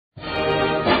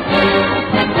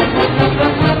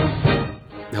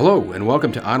Hello, and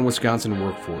welcome to On Wisconsin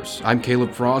Workforce. I'm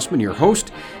Caleb Frostman, your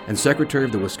host and Secretary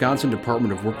of the Wisconsin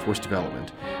Department of Workforce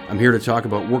Development. I'm here to talk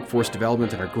about workforce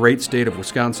development in our great state of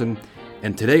Wisconsin.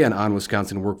 And today on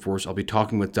Wisconsin Workforce, I'll be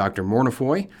talking with Dr. Morna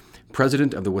Foy,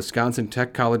 President of the Wisconsin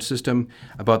Tech College System,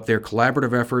 about their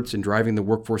collaborative efforts in driving the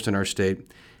workforce in our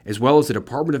state, as well as the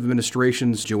Department of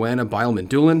Administration's Joanna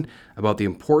Beilman-Dulin about the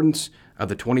importance of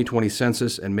the 2020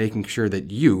 census and making sure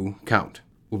that you count.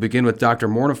 We'll begin with Dr.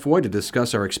 Morna Foy to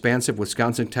discuss our expansive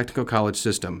Wisconsin Technical College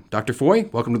system. Dr. Foy,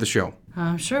 welcome to the show.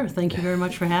 Sure. Thank you very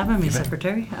much for having me,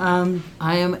 Secretary.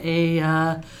 I am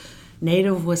a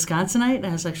native Wisconsinite.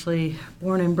 I was actually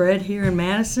born and bred here in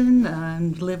Madison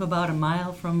and live about a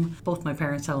mile from both my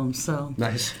parents' homes. So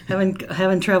nice.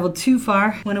 haven't traveled too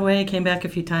far. Went away, came back a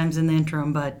few times in the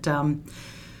interim, but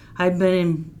I've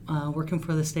been working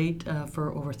for the state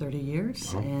for over 30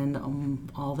 years, and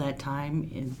all that time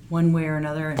in one way or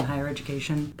another in higher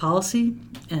education policy,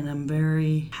 and I'm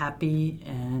very happy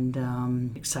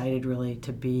and excited really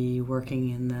to be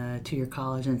working in the two-year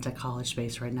college and tech college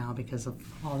space right now because of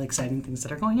all the exciting things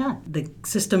that are going on. The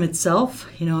system itself,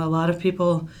 a lot of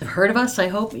people have heard of us, I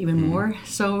hope, even more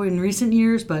so in recent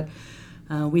years, but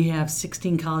we have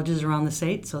 16 colleges around the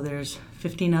state, so there's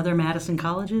 15 other Madison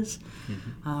colleges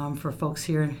for folks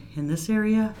here in this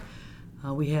area.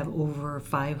 We have over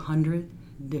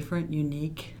 500 different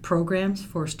unique programs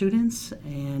for students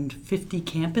and 50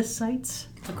 campus sites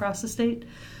across the state.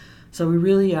 So we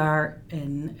really are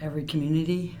in every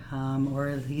community, or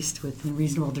at least within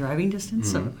reasonable driving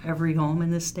distance of every home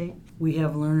in this state. We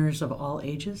have learners of all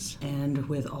ages and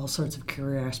with all sorts of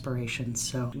career aspirations.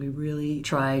 So we really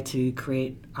try to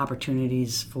create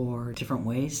opportunities for different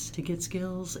ways to get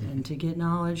skills and to get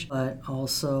knowledge, but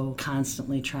also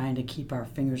constantly trying to keep our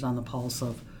fingers on the pulse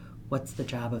of what's the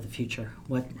job of the future?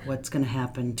 What's going to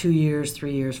happen 2 years,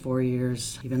 3 years, 4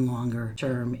 years, even longer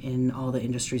term in all the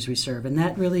industries we serve? And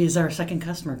that really is our second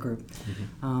customer group.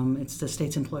 It's the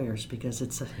state's employers because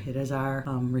it is our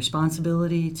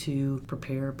responsibility to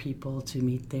prepare people to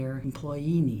meet their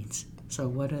employee needs. So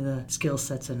what are the skill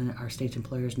sets that our state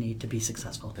employers need to be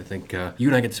successful? I think you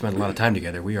and I get to spend a lot of time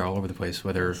together. We are all over the place,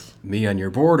 whether me on your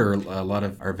board or a lot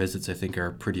of our visits, I think, are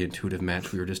a pretty intuitive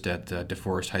match. We were just at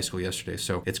DeForest High School yesterday,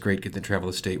 so it's great getting to travel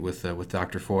the state with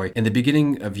Dr. Foy. In the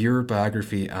beginning of your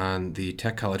biography on the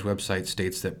Tech College website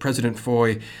states that President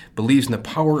Foy believes in the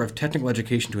power of technical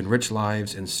education to enrich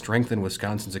lives and strengthen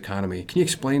Wisconsin's economy. Can you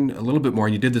explain a little bit more?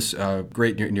 And you did this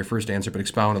great in your first answer, but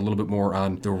expound a little bit more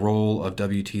on the role of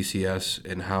WTCS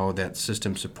and how that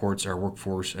system supports our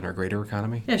workforce and our greater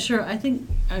economy? Yeah, sure. I think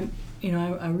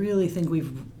I really think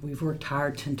we've worked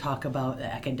hard to talk about the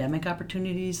academic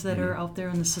opportunities that are out there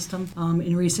in the system.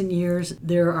 In recent years,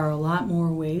 there are a lot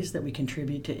more ways that we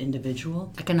contribute to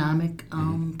individual economic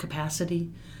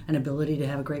capacity and ability to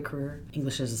have a great career.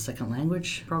 English as a second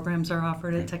language programs are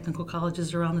offered at technical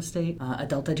colleges around the state.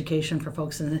 Adult education for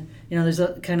folks there's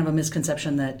a kind of a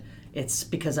misconception that it's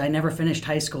because I never finished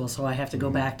high school, so I have to go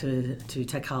back to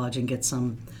tech college and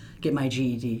get my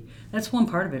GED. That's one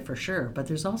part of it for sure, but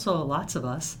there's also lots of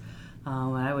us,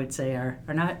 I would say, are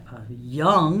not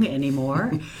young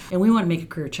anymore, and we want to make a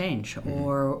career change,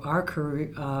 or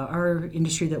our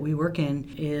industry that we work in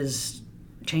is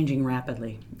changing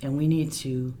rapidly, and we need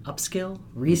to upskill,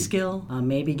 reskill,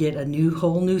 maybe get a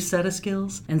whole new set of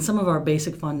skills. And some of our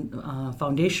basic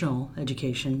foundational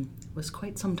education was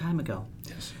quite some time ago.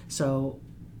 Yes. So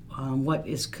what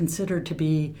is considered to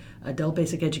be adult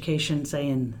basic education, say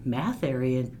in math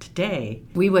area today,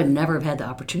 we would never have had the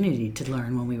opportunity to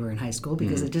learn when we were in high school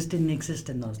because it just didn't exist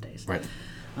in those days. Right.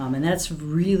 And that's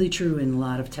really true in a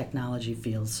lot of technology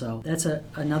fields. So that's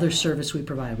another service we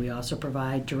provide. We also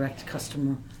provide direct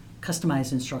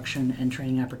customized instruction and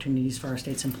training opportunities for our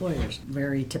state's employers.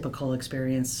 Very typical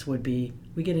experience would be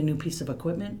we get a new piece of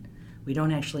equipment. We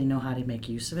don't actually know how to make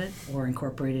use of it or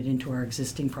incorporate it into our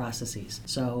existing processes.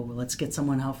 So let's get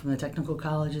someone out from the technical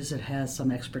colleges that has some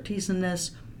expertise in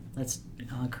this. Let's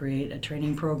create a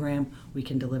training program. We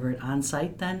can deliver it on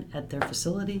site then at their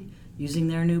facility using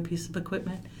their new piece of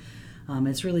equipment.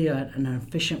 It's really an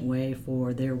efficient way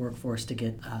for their workforce to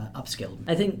get upskilled.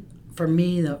 I think for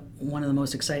me, one of the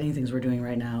most exciting things we're doing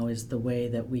right now is the way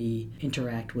that we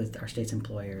interact with our state's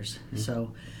employers.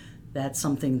 So that's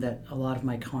something that a lot of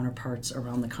my counterparts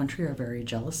around the country are very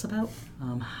jealous about.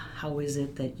 How is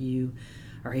it that you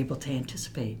are able to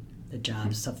anticipate the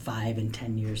jobs of 5 and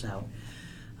 10 years out?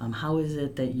 How is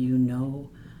it that you know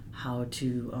how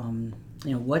to,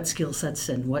 what skill sets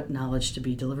and what knowledge to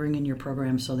be delivering in your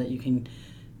program so that you can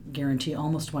guarantee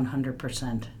almost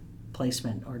 100%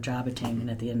 placement or job attainment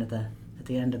at the end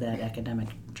of that academic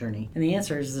journey? And the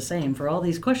answer is the same for all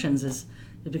these questions: is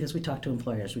is because we talk to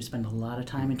employers. We spend a lot of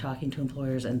time in talking to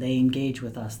employers, and they engage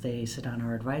with us. They sit on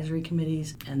our advisory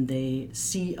committees, and they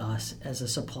see us as a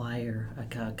supplier,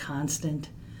 a constant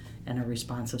and a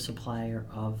responsive supplier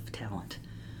of talent.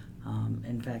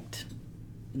 In fact,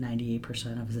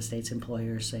 98% of the state's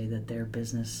employers say that their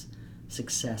business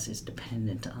success is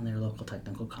dependent on their local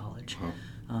technical college.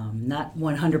 Not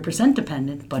 100%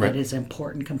 dependent, but Right. it is an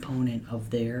important component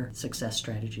of their success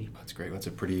strategy. That's great. That's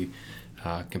a pretty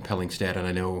compelling stat. And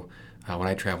I know when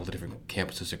I travel to different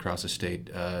campuses across the state,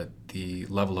 the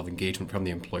level of engagement from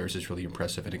the employers is really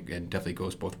impressive, and it definitely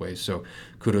goes both ways. So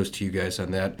kudos to you guys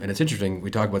on that. And it's interesting,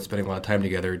 we talk about spending a lot of time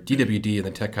together. DWD and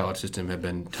the tech college system have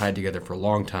been tied together for a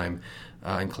long time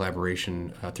in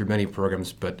collaboration through many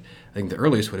programs, but I think the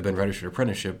earliest would have been registered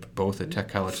apprenticeship. Both the tech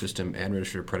college system and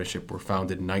registered apprenticeship were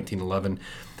founded in 1911.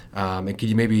 And could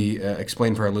you maybe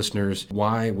explain for our listeners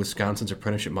why Wisconsin's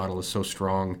apprenticeship model is so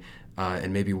strong,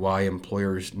 and maybe why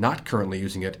employers not currently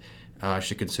using it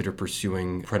should consider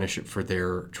pursuing apprenticeship for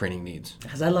their training needs?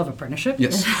 Because I love apprenticeship,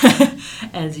 Yes.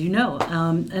 as you know.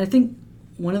 And I think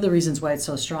one of the reasons why it's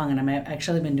so strong, and I've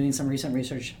actually been doing some recent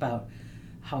research about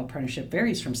how apprenticeship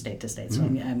varies from state to state. So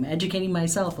I'm educating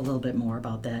myself a little bit more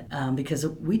about that because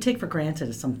we take for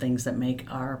granted some things that make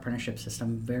our apprenticeship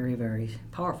system very, very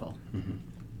powerful.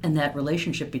 And that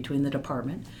relationship between the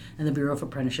department and the Bureau of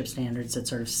Apprenticeship Standards that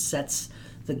sort of sets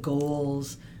the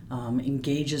goals,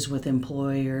 engages with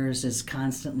employers, is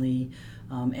constantly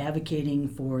advocating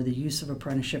for the use of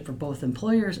apprenticeship for both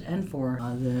employers and for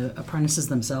the apprentices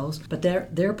themselves. But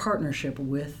their partnership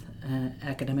with an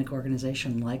academic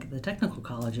organization like the technical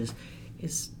colleges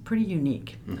is pretty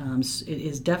unique. It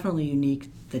is definitely unique,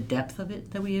 the depth of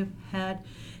it that we have had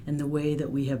and the way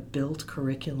that we have built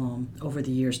curriculum over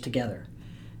the years together.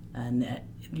 And that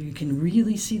you can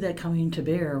really see that coming to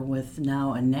bear with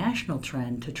now a national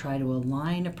trend to try to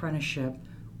align apprenticeship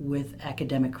with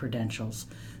academic credentials.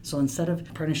 So instead of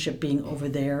apprenticeship being over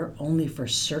there only for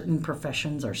certain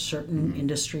professions or certain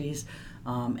industries,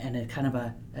 and a kind of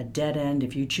a dead end,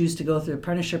 if you choose to go through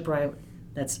apprenticeship route,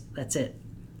 that's it.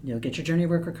 You'll get your journey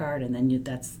worker card, and then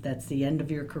that's the end of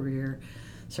your career,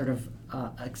 sort of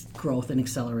growth and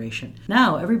acceleration.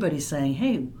 Now everybody's saying,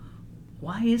 hey,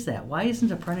 why is that? Why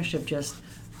isn't apprenticeship just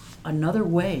another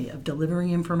way of delivering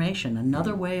information,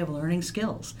 another way of learning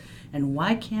skills? And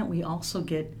why can't we also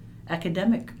get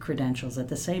academic credentials at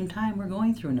the same time we're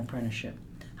going through an apprenticeship?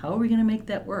 How are we going to make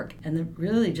that work? And they're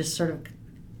really just sort of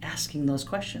asking those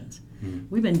questions.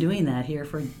 We've been doing that here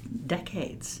for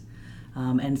decades.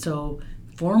 And so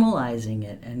formalizing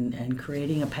it and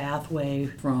creating a pathway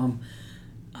from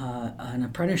an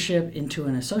apprenticeship into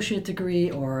an associate degree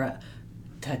or a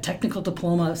technical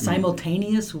diploma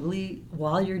simultaneously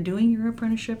while you're doing your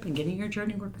apprenticeship and getting your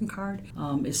journey working card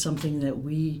is something that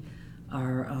we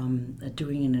are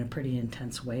doing in a pretty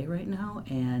intense way right now.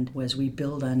 And as we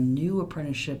build on new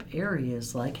apprenticeship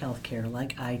areas like healthcare,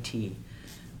 like IT,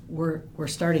 we're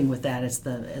starting with that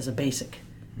as a basic.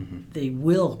 They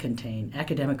will contain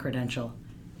academic credential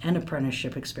and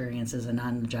apprenticeship experiences, and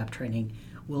on-the-job training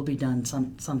will be done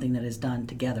something that is done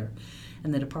together.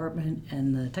 And the department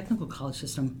and the technical college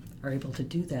system are able to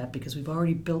do that because we've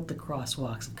already built the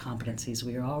crosswalks of competencies.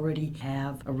 We already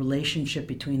have a relationship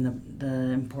between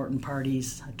the important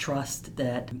parties, a trust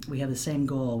that we have the same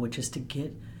goal, which is to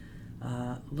get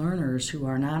learners who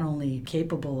are not only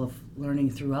capable of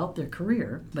learning throughout their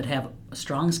career, but have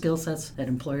strong skill sets that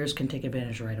employers can take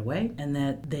advantage right away, and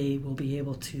that they will be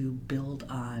able to build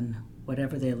on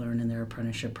whatever they learn in their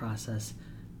apprenticeship process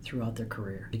throughout their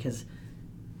career. Because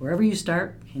wherever you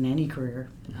start in any career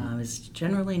is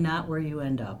generally not where you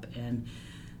end up. And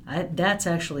that's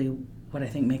actually what I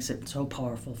think makes it so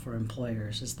powerful for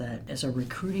employers, is that as a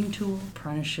recruiting tool,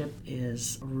 apprenticeship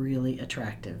is really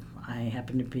attractive. I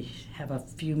happen to have a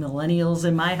few millennials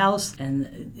in my house,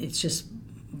 and it just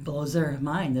blows their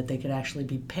mind that they could actually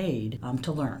be paid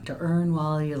to learn, to earn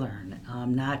while you learn.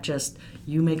 Not just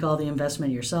you make all the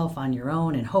investment yourself on your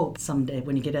own and hope someday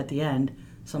when you get at the end,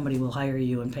 somebody will hire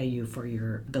you and pay you for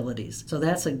your abilities. So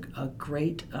that's a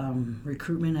great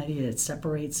recruitment idea. It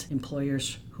separates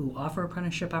employers who offer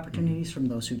apprenticeship opportunities from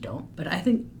those who don't. But I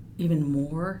think even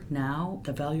more now,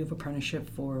 the value of apprenticeship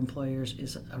for employers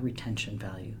is a retention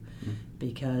value,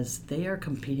 because they are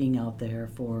competing out there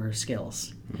for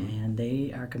skills, and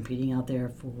they are competing out there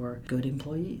for good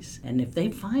employees. And if they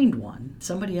find one,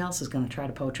 somebody else is going to try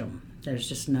to poach them. There's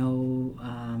just no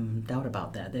doubt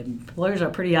about that. The employers are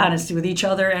pretty honest with each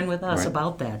other and with us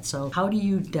about that. So how do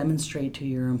you demonstrate to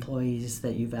your employees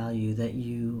that you value, that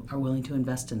you are willing to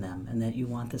invest in them, and that you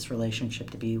want this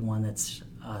relationship to be one that's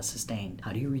sustained?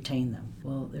 How do you retain them?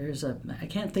 Well, I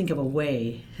can't think of a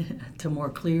way to more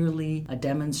clearly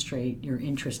demonstrate your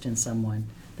interest in someone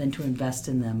than to invest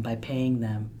in them by paying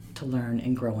them to learn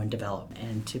and grow and develop,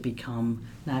 and to become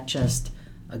not just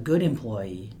a good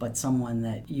employee, but someone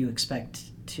that you expect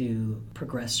to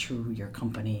progress through your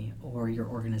company or your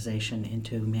organization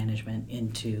into management,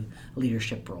 into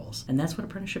leadership roles. And that's what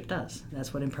apprenticeship does.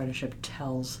 That's what apprenticeship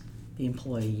tells the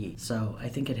employee. So I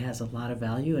think it has a lot of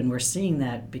value, and we're seeing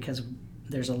that because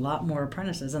there's a lot more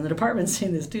apprentices, and the department's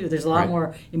seeing this too. There's a lot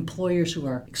more employers who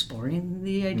are exploring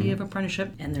the idea of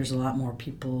apprenticeship, and there's a lot more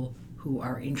people who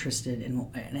are interested in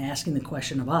asking the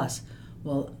question of us,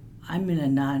 well, I'm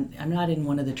not in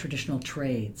one of the traditional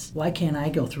trades. Why can't I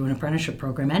go through an apprenticeship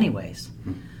program anyways?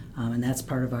 And that's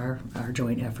part of our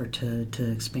joint effort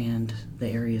to expand the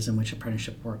areas in which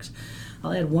apprenticeship works.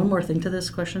 I'll add one more thing to this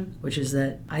question, which is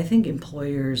that I think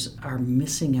employers are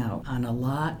missing out on a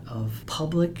lot of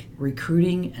public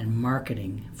recruiting and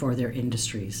marketing for their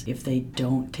industries if they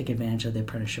don't take advantage of the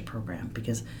apprenticeship program,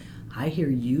 because I hear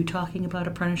you talking about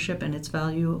apprenticeship and its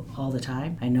value all the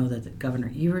time. I know that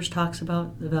Governor Evers talks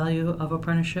about the value of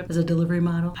apprenticeship as a delivery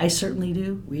model. I certainly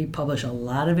do. We publish a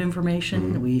lot of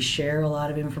information. We share a lot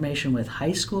of information with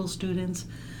high school students.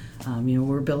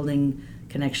 We're building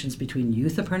connections between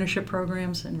youth apprenticeship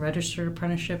programs and registered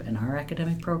apprenticeship and our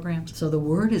academic programs. So the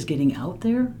word is getting out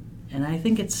there. And I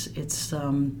think it's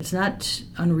not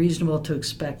unreasonable to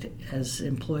expect, as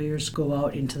employers go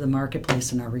out into the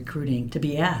marketplace and are recruiting, to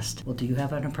be asked, well, do you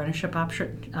have an apprenticeship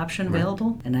option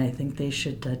available? And I think they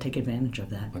should take advantage of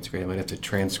that. That's great. I might have to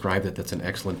transcribe that. That's an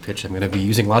excellent pitch. I'm going to be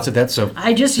using lots of that. So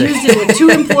I just used it with 2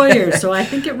 employers, so I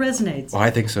think it resonates. Well, I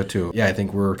think so too. Yeah, I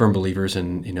think we're firm believers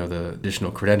in the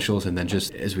additional credentials, and then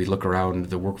just as we look around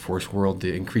the workforce world,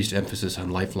 the increased emphasis on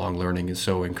lifelong learning is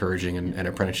so encouraging, and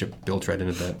apprenticeship builds right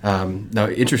into that. Now,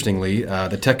 interestingly,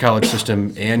 the Tech College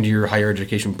system and your higher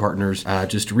education partners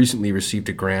just recently received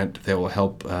a grant that will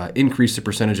help increase the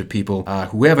percentage of people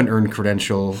who have an earned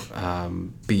credential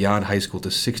beyond high school to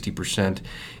 60%. Can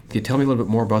you tell me a little bit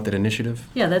more about that initiative?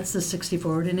 Yeah, that's the 60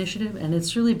 Forward initiative, and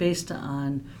it's really based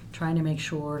on trying to make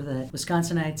sure that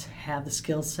Wisconsinites have the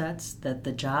skill sets that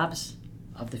the jobs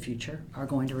of the future are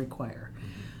going to require.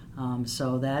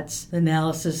 So that's the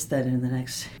analysis that in the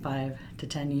next 5 to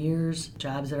 10 years,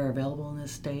 jobs that are available in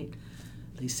this state,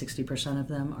 at least 60% of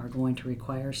them are going to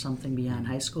require something beyond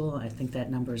high school. I think that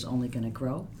number is only going to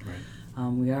grow. Right.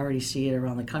 We already see it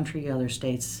around the country. Other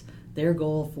states, their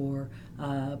goal for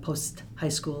post-high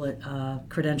school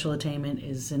credential attainment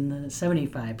is in the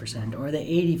 75% or the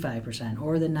 85%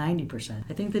 or the 90%.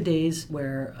 I think the days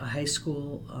where a high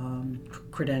school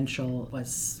credential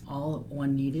was all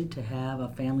one needed to have a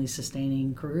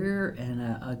family-sustaining career and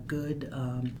a good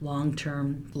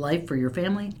long-term life for your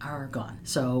family are gone.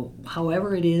 So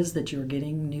however it is that you're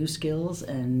getting new skills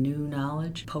and new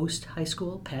knowledge post-high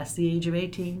school, past the age of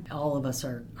 18, all of us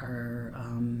are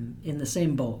in the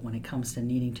same boat when it comes to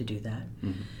needing to do that.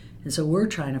 Mm-hmm. And so we're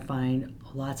trying to find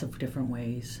lots of different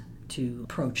ways to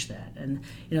approach that. And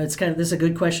it's this is a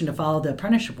good question to follow the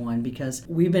apprenticeship one, because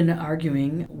we've been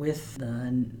arguing with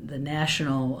the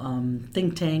national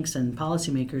think tanks and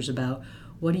policymakers about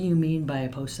what do you mean by a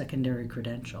post-secondary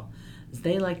credential.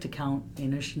 They like to count,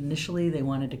 initially they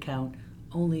wanted to count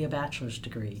only a bachelor's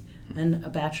degree, and a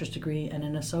bachelor's degree and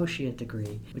an associate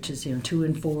degree, which is 2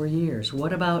 and 4 years.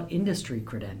 What about industry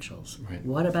credentials? Right.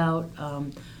 What about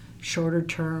shorter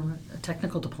term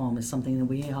technical diplomas, something that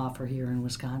we offer here in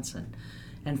Wisconsin?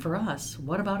 And for us,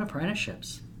 what about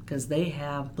apprenticeships? Because they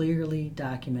have clearly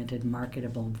documented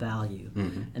marketable value,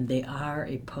 and they are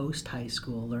a post-high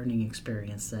school learning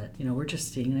experience that we're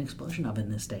just seeing an explosion of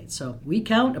in this state. So we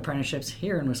count apprenticeships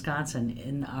here in Wisconsin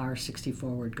in our 60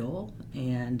 Forward goal,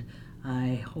 and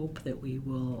I hope that we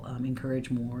will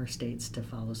encourage more states to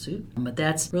follow suit. But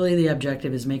that's really the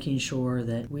objective, is making sure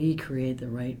that we create the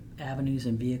right avenues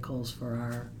and vehicles for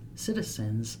our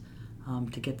citizens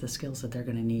to get the skills that they're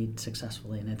going to need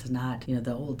successfully. And it's not,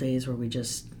 the old days where we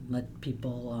just let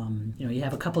people, you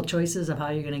have a couple choices of how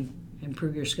you're going to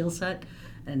improve your skill set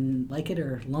and like it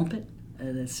or lump it.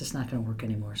 It's just not going to work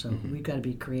anymore. So we've got to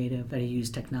be creative, got to use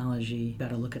technology, got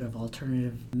to look at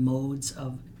alternative modes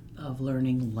of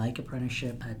learning, like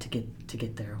apprenticeship, to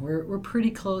get there. We're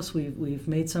pretty close. We've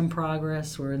made some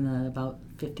progress. We're in about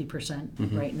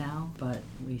 50% right now, but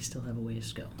we still have a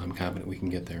ways to go. I'm confident we can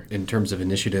get there. In terms of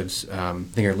initiatives, I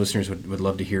think our listeners would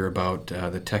love to hear about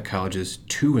the Tech College's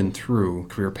to and through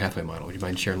career pathway model. Would you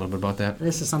mind sharing a little bit about that?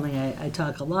 This is something I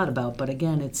talk a lot about, but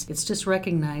again, it's just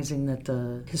recognizing that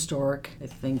the historic, I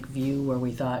think, view where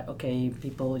we thought, okay,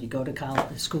 people, you go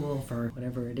to school for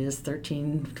whatever it is,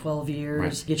 13, 12 years,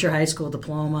 right. Get your high school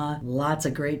diploma, lots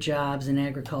of great jobs in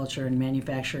agriculture and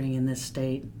manufacturing in this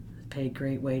state, paid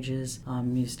great wages.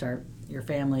 You start your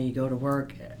family, you go to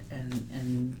work,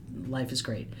 and life is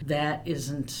great. That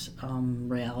isn't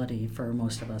reality for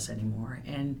most of us anymore.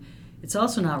 And it's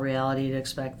also not reality to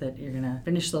expect that you're going to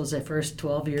finish those first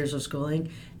 12 years of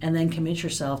schooling and then commit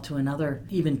yourself to another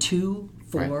even 2,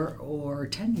 4, right. or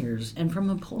 10 years. And from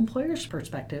an employer's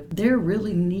perspective, they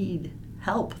really need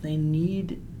help. They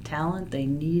need talent. They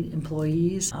need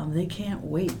employees. They can't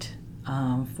wait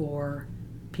for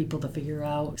people to figure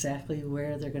out exactly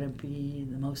where they're going to be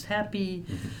the most happy.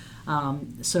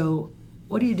 So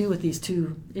what do you do with these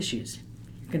two issues?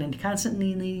 You're going to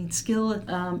constantly need skill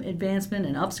advancement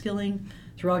and upskilling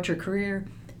throughout your career,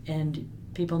 and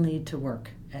people need to work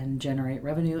and generate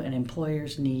revenue, and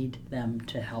employers need them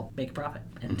to help make profit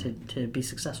and to be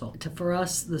successful. For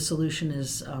us, the solution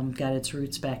has got its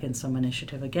roots back in some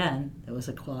initiative. Again, it was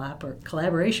a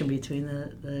collaboration between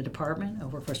the Department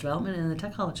of Workforce Development and the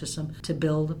Tech College system to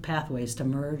build pathways, to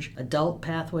merge adult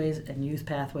pathways and youth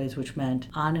pathways, which meant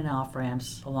on and off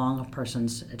ramps along a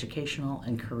person's educational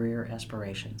and career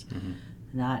aspirations.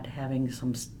 Not having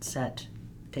some set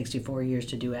takes you 4 years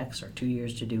to do X or 2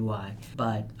 years to do Y.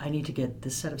 But I need to get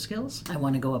this set of skills. I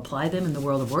want to go apply them in the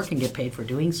world of work and get paid for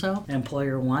doing so. An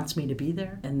employer wants me to be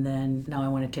there. And then now I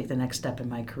want to take the next step in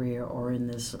my career or in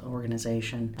this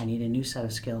organization. I need a new set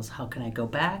of skills. How can I go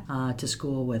back to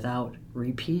school without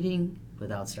repeating,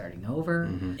 without starting over?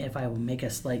 If I will make a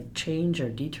slight change or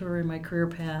detour in my career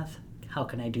path, how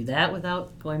can I do that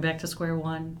without going back to square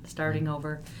one, starting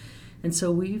over? And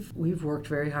so we've worked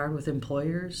very hard with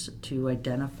employers to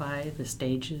identify the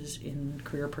stages in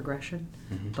career progression,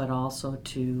 but also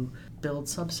to build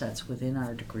subsets within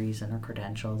our degrees and our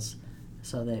credentials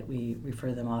so that we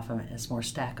refer them off as more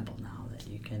stackable now, that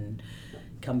you can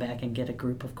come back and get a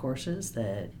group of courses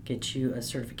that get you a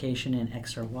certification in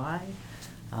X or Y.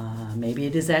 Maybe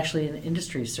it is actually an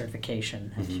industry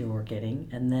certification that you're getting,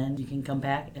 and then you can come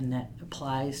back and that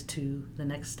applies to the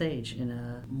next stage in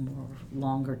a more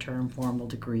longer-term formal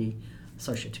degree,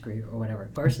 associate degree or whatever.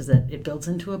 Of course, is that it builds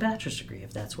into a bachelor's degree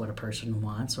if that's what a person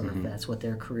wants or if that's what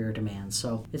their career demands.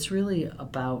 So it's really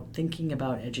about thinking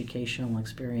about educational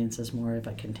experience as more of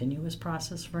a continuous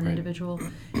process for an individual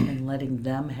and letting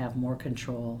them have more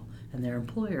control and their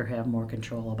employer have more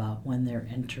control about when they're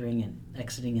entering and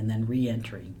exiting and then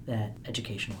re-entering that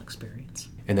educational experience.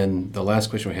 And then the last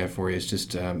question we have for you is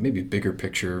just maybe bigger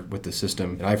picture with the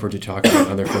system. And I've heard you talk about,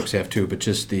 other folks have too, but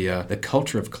just the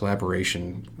culture of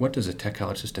collaboration. What does a tech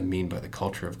college system mean by the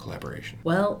culture of collaboration?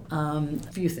 Well,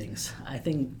 a few things. I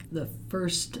think the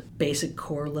first basic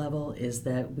core level is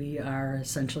that we are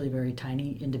essentially very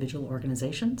tiny individual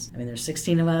organizations. I mean, there's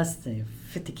 16 of us, they have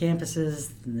 50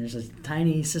 campuses, and there's a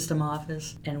tiny system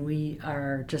office, and we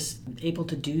are just able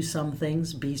to do some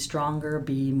things, be stronger,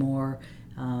 be more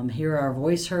hear our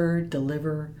voice heard,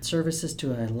 deliver services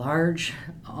to a large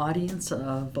audience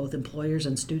of both employers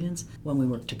and students when we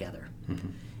work together.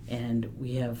 And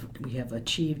we have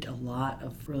achieved a lot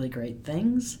of really great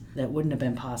things that wouldn't have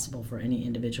been possible for any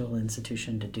individual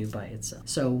institution to do by itself.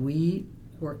 So we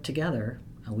work together,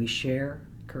 we share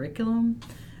curriculum,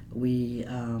 we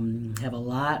have a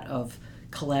lot of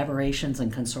collaborations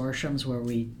and consortiums where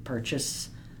we purchase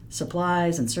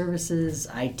supplies and services,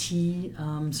 IT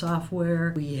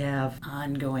software. We have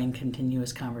ongoing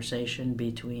continuous conversation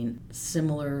between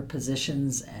similar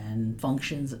positions and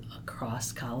functions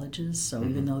across colleges. So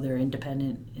even though they're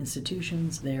independent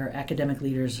institutions, their academic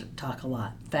leaders talk a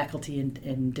lot. Faculty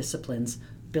and disciplines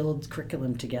build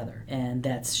curriculum together, and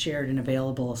that's shared and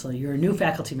available. So you're a new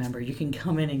faculty member, you can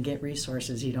come in and get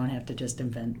resources. You don't have to just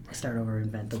start over,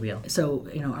 invent the wheel. So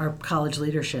our college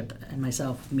leadership and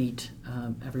myself meet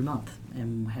every month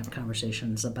and have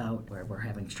conversations about where we're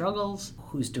having struggles,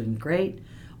 who's doing great.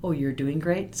 Oh, you're doing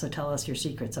great, so tell us your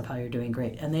secrets of how you're doing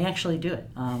great. And they actually do it.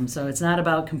 So it's not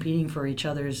about competing for each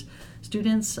other's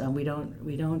students. We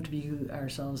don't view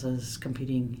ourselves as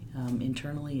competing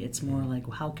internally. It's more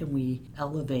like, how can we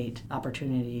elevate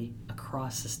opportunity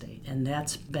across the state? And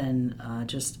that's been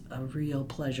just a real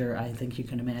pleasure, I think you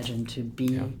can imagine, to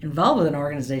be involved with an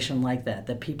organization like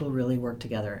that people really work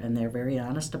together, and they're very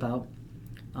honest about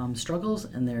struggles,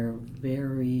 and they're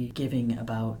very giving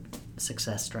about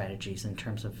success strategies in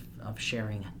terms of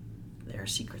sharing their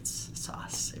secret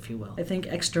sauce, if you will. I think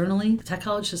externally, the tech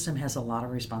college system has a lot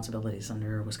of responsibilities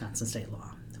under Wisconsin state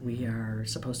law. We are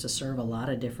supposed to serve a lot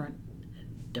of different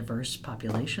diverse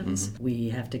populations. Mm-hmm. We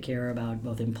have to care about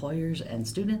both employers and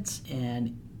students,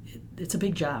 and it's a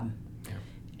big job. Yeah.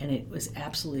 And it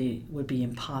would be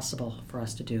impossible for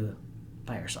us to do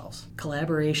by ourselves.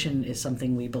 Collaboration is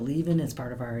something we believe in. It's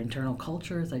part of our internal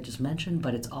culture, as I just mentioned,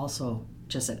 but it's also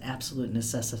just an absolute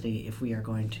necessity if we are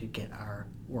going to get our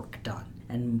work done.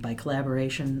 And by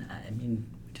collaboration, I mean,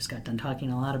 we just got done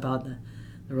talking a lot about the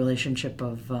relationship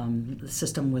of the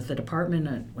system with the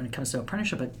department when it comes to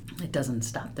apprenticeship, but it doesn't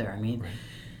stop there. I mean, right.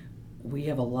 We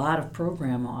have a lot of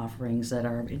program offerings that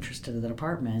are of interest to the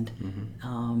department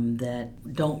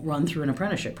that don't run through an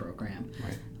apprenticeship program.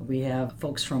 Right. We have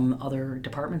folks from other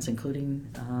departments, including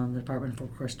the Department of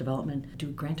Workforce Development,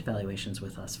 do grant evaluations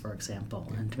with us, for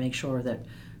example, and to make sure that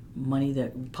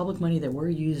public money that we're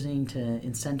using to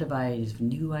incentivize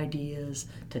new ideas,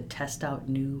 to test out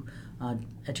new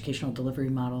educational delivery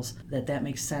models, that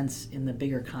makes sense in the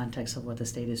bigger context of what the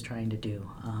state is trying to do,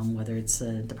 whether it's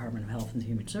the Department of Health and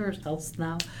Human Services, Health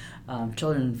now,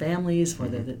 Children and Families,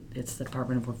 whether it's the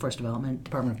Department of Workforce Development,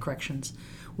 Department of Corrections.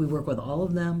 We work with all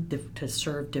of them to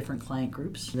serve different client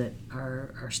groups that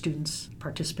our students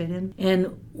participate in.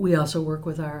 And we also work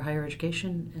with our higher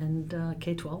education and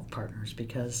K-12 partners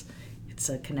because it's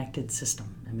a connected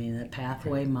system. I mean, that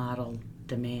pathway model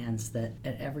demands that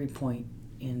at every point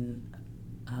in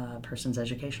a person's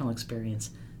educational experience,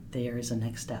 there is a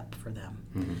next step for them.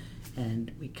 Mm-hmm.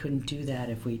 And we couldn't do that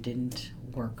if we didn't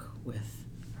work with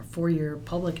our 4-year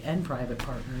public and private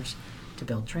partners to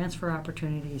build transfer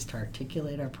opportunities, to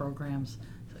articulate our programs.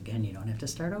 So again, you don't have to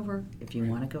start over if you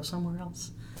want to go somewhere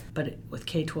else. But with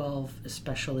K-12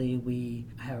 especially, we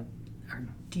are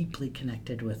deeply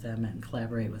connected with them and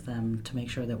collaborate with them to make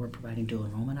sure that we're providing dual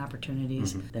enrollment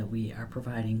opportunities, that we are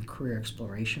providing career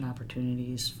exploration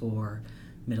opportunities for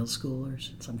middle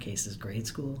schoolers, in some cases grade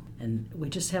school. And we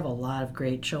just have a lot of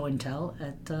great show and tell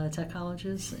at tech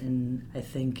colleges. And I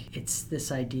think it's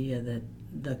this idea that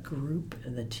the group,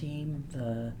 the team,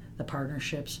 the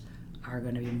partnerships are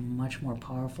going to be much more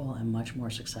powerful and much more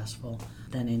successful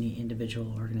than any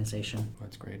individual organization.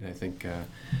 That's great. I think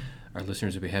our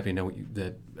listeners would be happy to know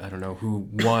that, I don't know who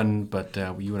won, but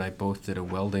you and I both did a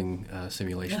welding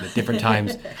simulation at different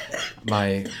times.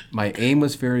 My aim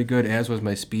was very good, as was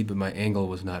my speed, but my angle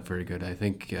was not very good. I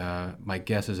think my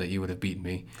guess is that you would have beaten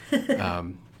me.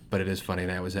 But it is funny,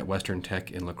 and I was at Western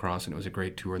Tech in La Crosse, and it was a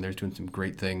great tour, and they're doing some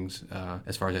great things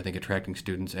as far as, I think, attracting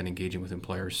students and engaging with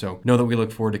employers. So know that we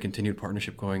look forward to continued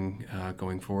partnership going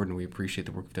forward, and we appreciate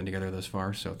the work we've done together thus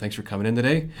far. So thanks for coming in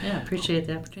today. Yeah, appreciate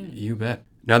the opportunity. You bet.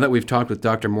 Now that we've talked with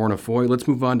Dr. Morna Foy, let's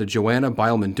move on to Joanna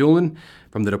Beilman-Dulin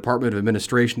from the Department of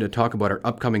Administration to talk about our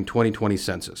upcoming 2020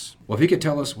 census. Well, if you could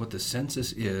tell us what the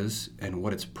census is and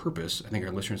what its purpose, I think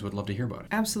our listeners would love to hear about it.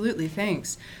 Absolutely,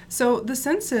 thanks. So the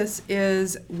census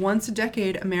is once a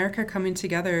decade America coming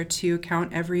together to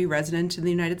count every resident in the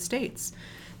United States.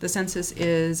 The census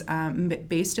is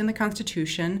based in the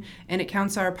Constitution, and it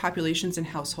counts our populations and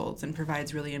households and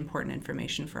provides really important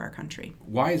information for our country.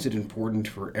 Why is it important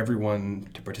for everyone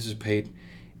to participate,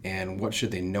 and what should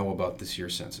they know about this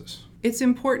year's census? It's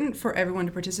important for everyone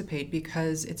to participate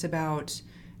because it's about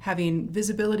having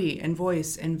visibility and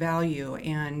voice and value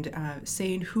and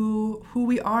saying who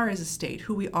we are as a state,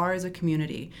 who we are as a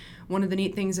community. One of the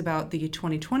neat things about the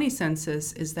 2020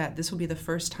 census is that this will be the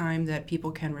first time that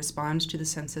people can respond to the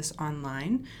census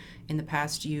online. In the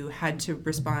past, you had to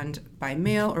respond by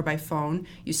mail or by phone.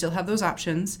 You still have those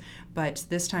options, but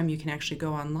this time you can actually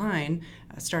go online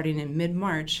starting in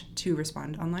mid-March to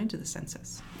respond online to the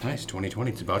census. Nice,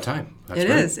 2020, it's about time. That's It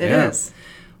great. is. It is.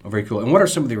 Oh, very cool. And what are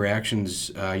some of the reactions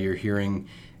you're hearing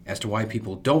as to why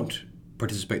people don't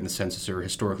participate in the census or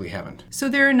historically haven't? So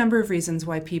there are a number of reasons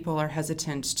why people are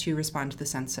hesitant to respond to the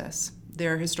census.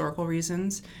 There are historical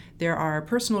reasons. There are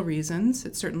personal reasons.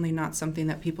 It's certainly not something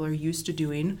that people are used to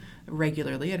doing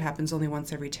regularly. It happens only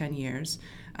once every 10 years.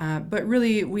 But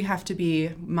really, we have to be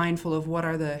mindful of what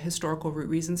are the historical root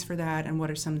reasons for that and what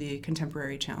are some of the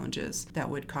contemporary challenges that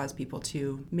would cause people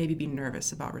to maybe be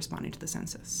nervous about responding to the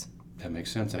census. That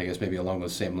makes sense. And I guess maybe along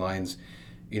those same lines,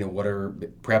 what are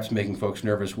perhaps making folks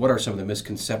nervous? What are some of the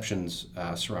misconceptions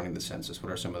surrounding the census?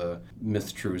 What are some of the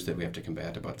myth-truths that we have to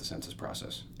combat about the census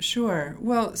process? Sure.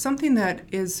 Well, something that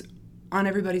is on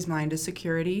everybody's mind is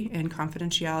security and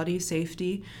confidentiality,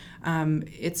 safety.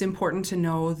 It's important to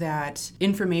know that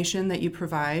information that you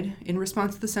provide in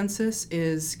response to the census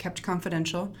is kept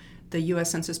confidential. The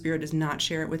U.S. Census Bureau does not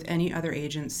share it with any other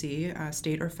agency,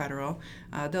 state or federal.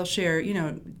 They'll share,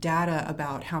 data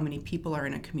about how many people are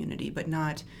in a community, but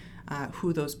not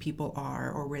who those people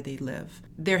are or where they live.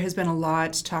 There has been a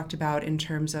lot talked about in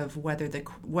terms of whether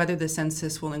the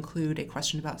census will include a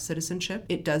question about citizenship.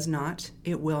 It does not.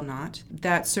 It will not.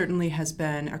 That certainly has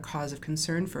been a cause of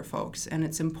concern for folks, and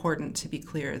it's important to be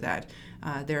clear that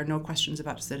there are no questions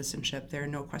about citizenship. There are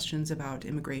no questions about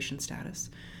immigration status.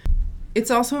 It's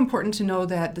also important to know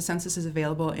that the census is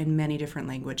available in many different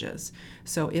languages.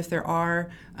 So if there are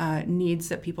needs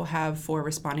that people have for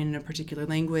responding in a particular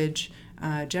language,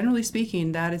 generally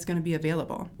speaking, that is going to be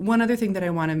available. One other thing that I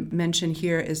want to mention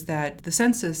here is that the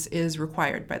census is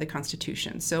required by the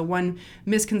Constitution. So one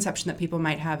misconception that people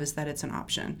might have is that it's an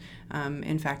option.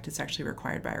 In fact, it's actually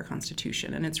required by our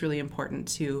Constitution, and it's really important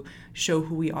to show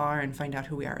who we are and find out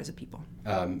who we are as a people.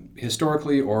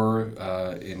 Historically or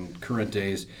in current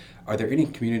days, are there any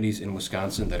communities in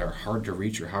Wisconsin that are hard to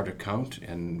reach or hard to count,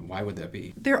 and why would that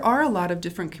be? There are a lot of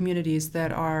different communities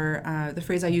that are, the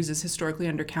phrase I use is historically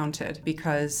undercounted,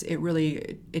 because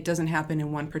it doesn't happen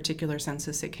in one particular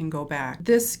census, it can go back.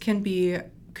 This can be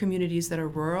communities that are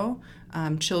rural,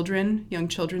 young children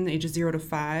ages 0 to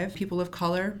 5, people of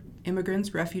color,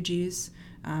 immigrants, refugees,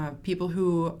 people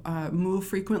who move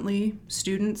frequently,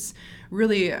 students.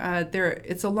 Really,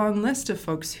 it's a long list of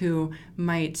folks who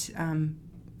might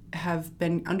have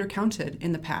been undercounted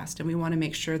in the past, and we want to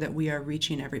make sure that we are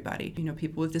reaching everybody.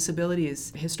 People with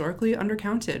disabilities, historically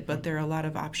undercounted, but there are a lot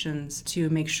of options to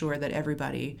make sure that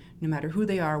everybody, no matter who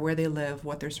they are, where they live,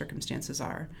 what their circumstances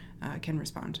are, can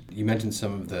respond. You mentioned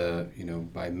some of the,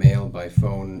 by mail, by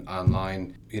phone,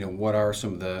 online. What are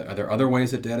are there other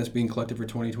ways that data is being collected for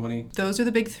 2020? Those are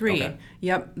the big three. Okay.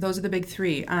 Yep, those are the big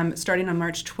three. Starting on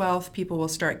March 12th, people will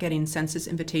start getting census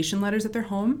invitation letters at their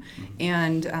home,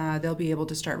 and they'll be able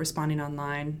to start responding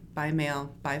online, by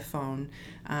mail, by phone.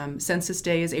 Census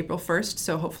Day is April 1st,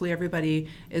 so hopefully everybody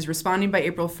is responding by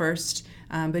April 1st,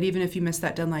 but even if you miss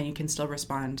that deadline, you can still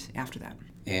respond after that.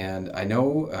 And I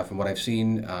know from what I've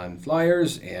seen on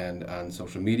flyers and on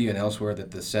social media and elsewhere that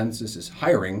the census is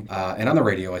hiring, and on the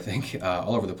radio, I think,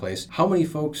 all over the place. How many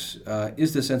folks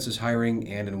is the census hiring,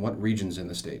 and in what regions in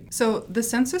the state? So the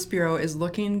Census Bureau is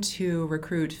looking to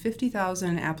recruit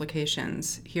 50,000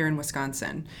 applications here in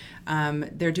Wisconsin.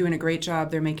 They're doing a great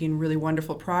job. They're making really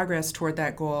wonderful progress toward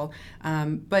that goal.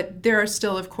 But there are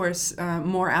still, of course,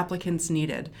 more applicants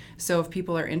needed. So if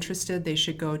people are interested, they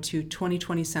should go to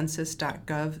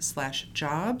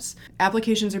 2020census.gov/jobs.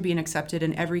 Applications are being accepted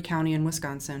in every county in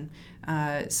Wisconsin.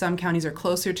 Some counties are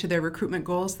closer to their recruitment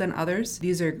goals than others.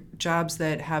 These are jobs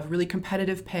that have really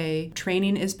competitive pay.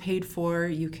 Training is paid for.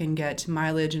 You can get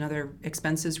mileage and other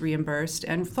expenses reimbursed,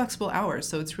 and flexible hours.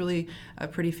 So it's really a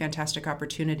pretty fantastic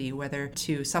opportunity, whether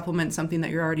to supplement something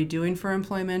that you're already doing for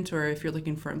employment or if you're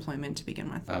looking for employment to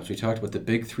begin with. So we talked about the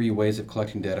big three ways of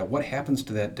collecting data. What happens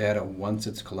to that data once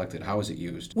it's collected? How is it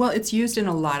used? Well, it's used in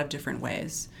a lot of different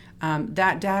ways.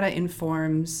 That data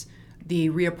informs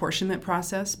the reapportionment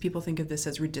process. People think of this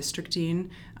as redistricting,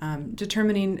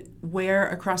 determining where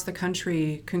across the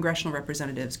country congressional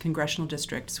representatives, congressional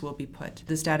districts will be put.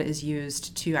 This data is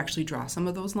used to actually draw some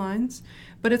of those lines,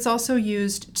 but it's also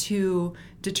used to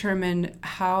determine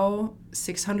how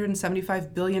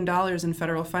 $675 billion in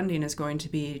federal funding is going to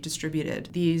be distributed.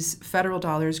 These federal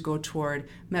dollars go toward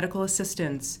medical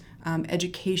assistance,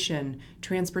 education,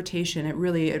 transportation.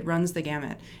 It runs the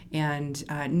gamut. And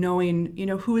knowing,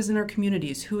 who is in our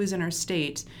communities, who is in our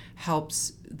state,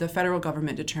 helps the federal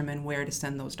government determine where to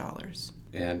send those dollars.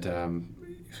 And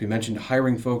if we mentioned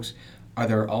hiring folks, are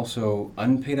there also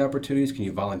unpaid opportunities? Can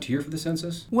you volunteer for the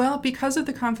census? Well, because of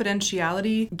the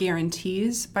confidentiality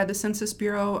guarantees by the Census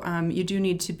Bureau, you do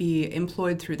need to be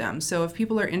employed through them. So if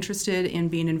people are interested in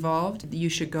being involved, you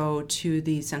should go to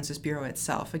the Census Bureau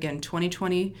itself. Again,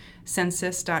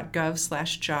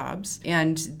 2020census.gov/jobs.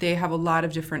 And they have a lot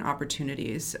of different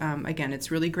opportunities. Again,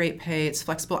 it's really great pay, it's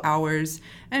flexible hours,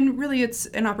 and really it's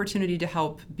an opportunity to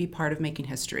help be part of making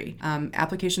history.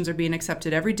 Applications are being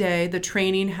accepted every day. The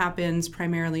training happens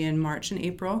primarily in March and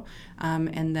April,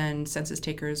 and then census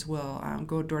takers will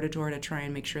go door to door to try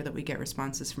and make sure that we get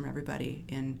responses from everybody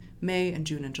in May and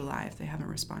June and July if they haven't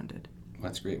responded.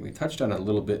 That's great. We touched on it a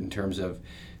little bit in terms of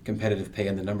competitive pay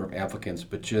and the number of applicants,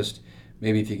 but just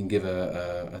maybe if you can give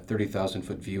a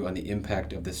 30,000-foot view on the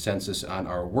impact of the census on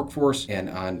our workforce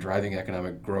and on driving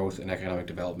economic growth and economic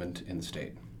development in the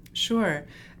state. Sure.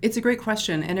 It's a great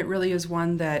question, and it really is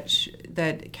one that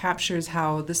captures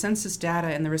how the census data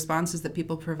and the responses that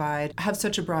people provide have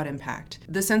such a broad impact.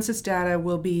 The census data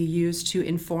will be used to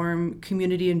inform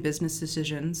community and business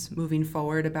decisions moving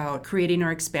forward about creating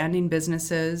or expanding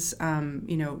businesses,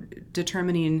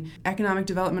 determining economic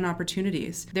development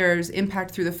opportunities. There's impact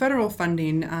through the federal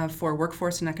funding for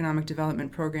workforce and economic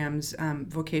development programs,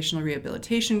 vocational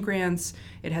rehabilitation grants.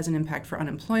 It has an impact for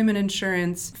unemployment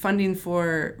insurance, funding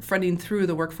through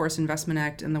the Workforce Investment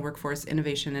Act and the Workforce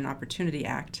Innovation and Opportunity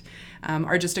Act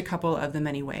are just a couple of the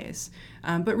many ways.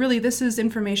 But really, this is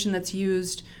information that's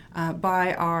used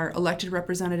by our elected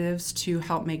representatives to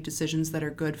help make decisions that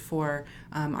are good for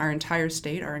our entire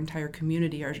state, our entire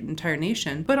community, our entire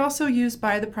nation, but also used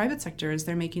by the private sector as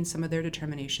they're making some of their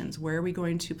determinations. Where are we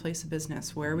going to place a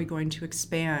business? Where are we going to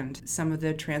expand? Some of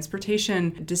the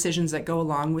transportation decisions that go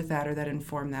along with that or that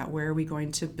inform that. Where are we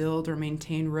going to build or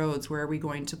maintain roads? Where are we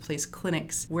going to place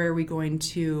clinics? Where are we going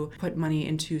to put money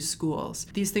into schools?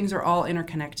 These things are all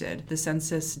interconnected. The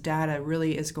census data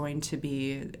really is going to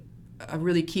be a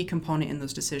really key component in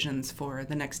those decisions for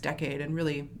the next decade and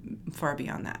really far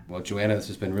beyond that. Well, Joanna, this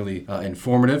has been really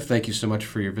informative. Thank you so much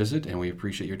for your visit, and we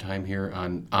appreciate your time here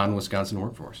on Wisconsin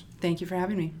Workforce. Thank you for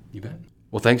having me. You bet.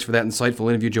 Well, thanks for that insightful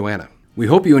interview, Joanna. We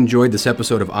hope you enjoyed this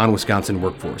episode of On Wisconsin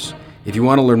Workforce. If you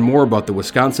want to learn more about the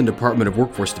Wisconsin Department of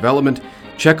Workforce Development,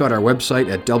 check out our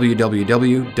website at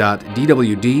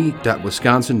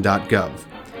www.dwd.wisconsin.gov.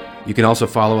 You can also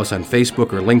follow us on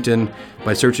Facebook or LinkedIn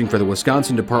by searching for the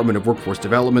Wisconsin Department of Workforce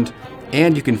Development,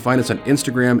 and you can find us on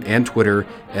Instagram and Twitter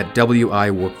at WI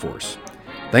Workforce.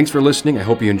 Thanks for listening. I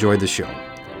hope you enjoyed the show.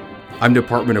 I'm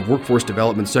Department of Workforce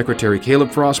Development Secretary Caleb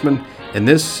Frostman, and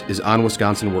this is On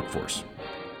Wisconsin Workforce.